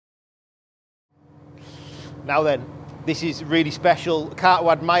Now then, this is really special, a car to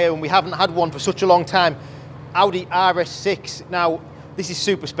admire, and we haven't had one for such a long time. Audi RS6. Now, this is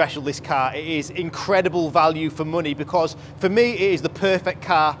super special, this car. It is incredible value for money because for me, it is the perfect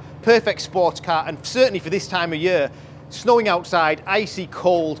car, perfect sports car, and certainly for this time of year, snowing outside, icy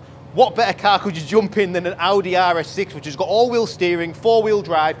cold, what better car could you jump in than an Audi RS6, which has got all-wheel steering, four-wheel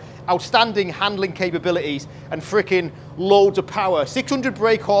drive, outstanding handling capabilities, and freaking loads of power. 600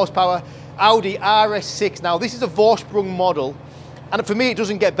 brake horsepower, Audi RS6. Now, this is a Vorsprung model, and for me, it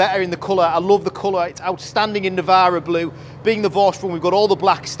doesn't get better in the colour. I love the colour. It's outstanding in Navarra Blue. Being the Vorsprung, we've got all the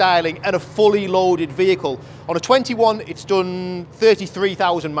black styling and a fully loaded vehicle. On a 21, it's done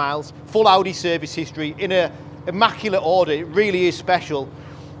 33,000 miles, full Audi service history, in an immaculate order. It really is special.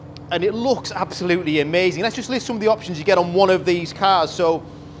 And it looks absolutely amazing. Let's just list some of the options you get on one of these cars. So,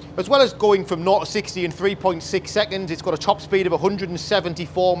 as well as going from 0 to 60 in 3.6 seconds, it's got a top speed of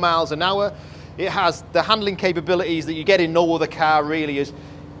 174 miles an hour. It has the handling capabilities that you get in no other car, really.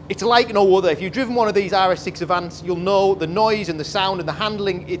 It's like no other. If you've driven one of these RS6 Avants, you'll know the noise and the sound and the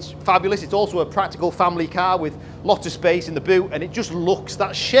handling, it's fabulous. It's also a practical family car with lots of space in the boot, and it just looks,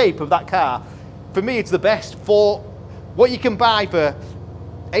 that shape of that car, for me, it's the best for what you can buy for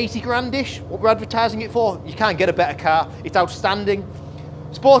 80 grand-ish, what we're advertising it for. You can't get a better car. It's outstanding.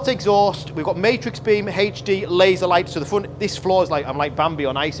 Sports exhaust, we've got matrix beam, HD, laser lights to the front. This floor is like, I'm like Bambi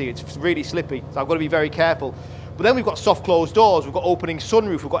on icy, it's really slippy, so I've got to be very careful. But then we've got soft closed doors, we've got opening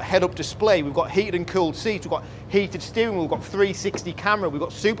sunroof, we've got head-up display, we've got heated and cooled seats, we've got heated steering wheel, we've got 360 camera, we've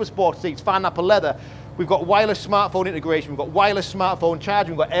got super sport seats, fan apple leather, we've got wireless smartphone integration, we've got wireless smartphone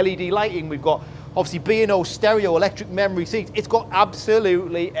charging, we've got LED lighting, we've got obviously B&O stereo, electric memory seats. It's got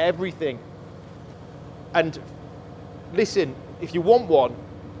absolutely everything. And listen, if you want one,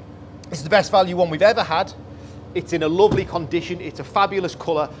 it's the best value one we've ever had. It's in a lovely condition, it's a fabulous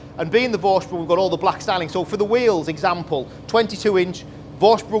colour, and being the Vorsprung, we've got all the black styling. So for the wheels, example, 22-inch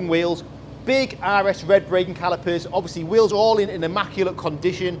Vorsprung wheels, big RS red braking calipers, obviously wheels all in immaculate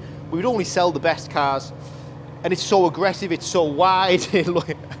condition. We would only sell the best cars, and it's so aggressive, it's so wide.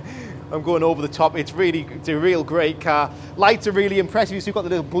 I'm going over the top, it's a real great car. Lights are really impressive, so you've got the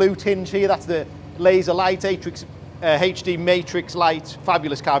little blue tinge here, that's the laser light, HD matrix light,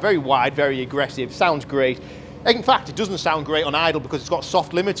 fabulous car, very wide, very aggressive, sounds great. In fact, it doesn't sound great on idle because it's got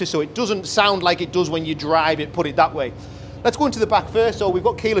soft limiters, so it doesn't sound like it does when you drive it, put it that way. Let's go into the back first. So we've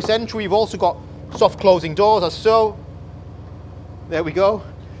got keyless entry, we've also got soft closing doors, as so. There we go.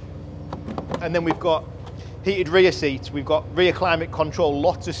 And then we've got heated rear seats, we've got rear climate control,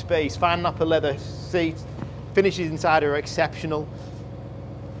 lots of space, fan upper leather seats, finishes inside are exceptional.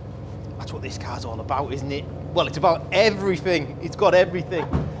 That's what this car's all about, isn't it? Well, it's about everything, it's got everything.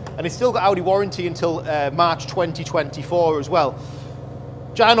 And it's still got Audi warranty until March 2024 as well.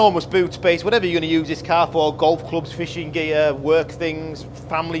 Ginormous boot space, whatever you're going to use this car for, golf clubs, fishing gear, work things,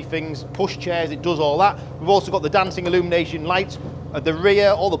 family things, push chairs, it does all that. We've also got the dancing illumination lights at the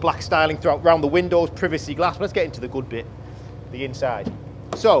rear, all the black styling throughout around the windows, privacy glass. Let's get into the good bit, the inside.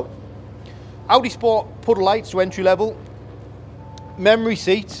 So, Audi Sport puddle lights to entry level, memory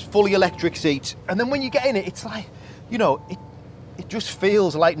seats, fully electric seats, and then when you get in it, it's like, you know, it just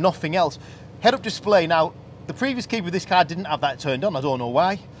feels like nothing else. Head-up display. Now, the previous keeper of this car didn't have that turned on. I don't know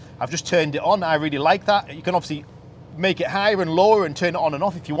why. I've just turned it on. I really like that. You can obviously make it higher and lower and turn it on and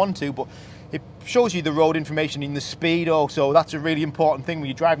off if you want to, but it shows you the road information in the speedo, so that's a really important thing. When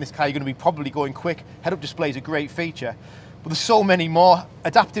you're driving this car, you're going to be probably going quick. Head-up display is a great feature, but there's so many more.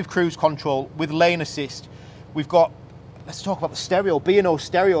 Adaptive cruise control with lane assist. We've got, let's talk about the stereo, B&O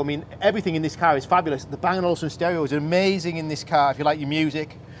stereo. I mean, everything in this car is fabulous. The Bang & Olufsen stereo is amazing in this car if you like your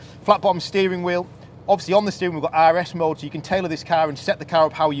music. Flat bottom steering wheel. Obviously on the steering we've got RS mode, so you can tailor this car and set the car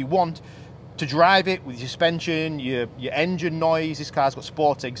up how you want to drive it, with your suspension, your engine noise. This car's got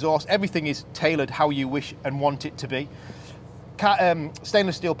sports exhaust. Everything is tailored how you wish and want it to be.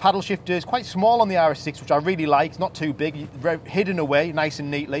 Stainless steel paddle shifters, quite small on the RS6, which I really like. It's not too big, hidden away nice and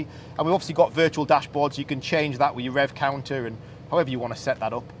neatly. And we've obviously got virtual dashboards, so you can change that with your rev counter and however you want to set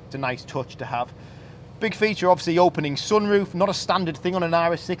that up. It's a nice touch to have. Big feature, obviously, opening sunroof. Not a standard thing on an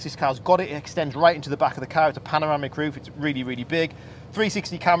RS6. This car's got it. It extends right into the back of the car. It's a panoramic roof. It's really, really big.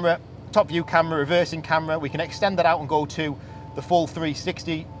 360 camera, top view camera, reversing camera. We can extend that out and go to the full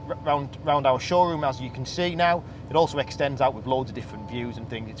 360 round our showroom, as you can see now. It also extends out with loads of different views and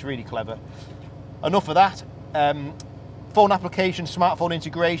things. It's really clever. Enough of that. Phone application, smartphone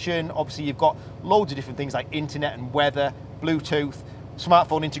integration. Obviously, you've got loads of different things like internet and weather, Bluetooth,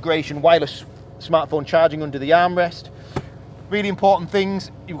 smartphone integration, wireless smartphone charging under the armrest. Really important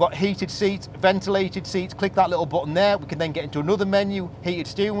things, you've got heated seats, ventilated seats. Click that little button there. We can then get into another menu, heated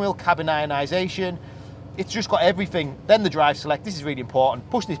steering wheel, cabin ionization. It's just got everything. Then the drive select, this is really important.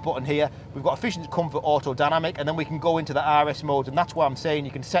 Push this button here. We've got efficient, comfort, auto, dynamic, and then we can go into the RS mode, and that's why I'm saying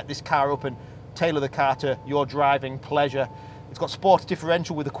you can set this car up and tailor the car to your driving pleasure. It's got sports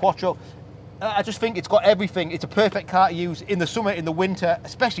differential with the Quattro. I just think it's got everything. It's a perfect car to use in the summer, in the winter,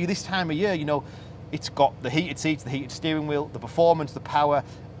 especially this time of year. You know, it's got the heated seats, the heated steering wheel, the performance, the power,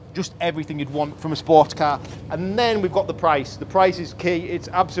 just everything you'd want from a sports car. And then we've got the price. The price is key. It's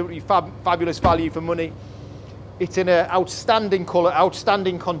absolutely fabulous value for money. It's in an outstanding colour,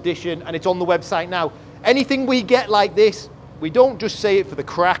 outstanding condition, and it's on the website now. Anything we get like this, we don't just say it for the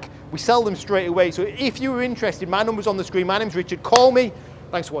crack. We sell them straight away. So if you were interested, my number's on the screen. My name's Richard. Call me.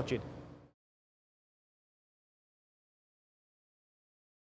 Thanks for watching.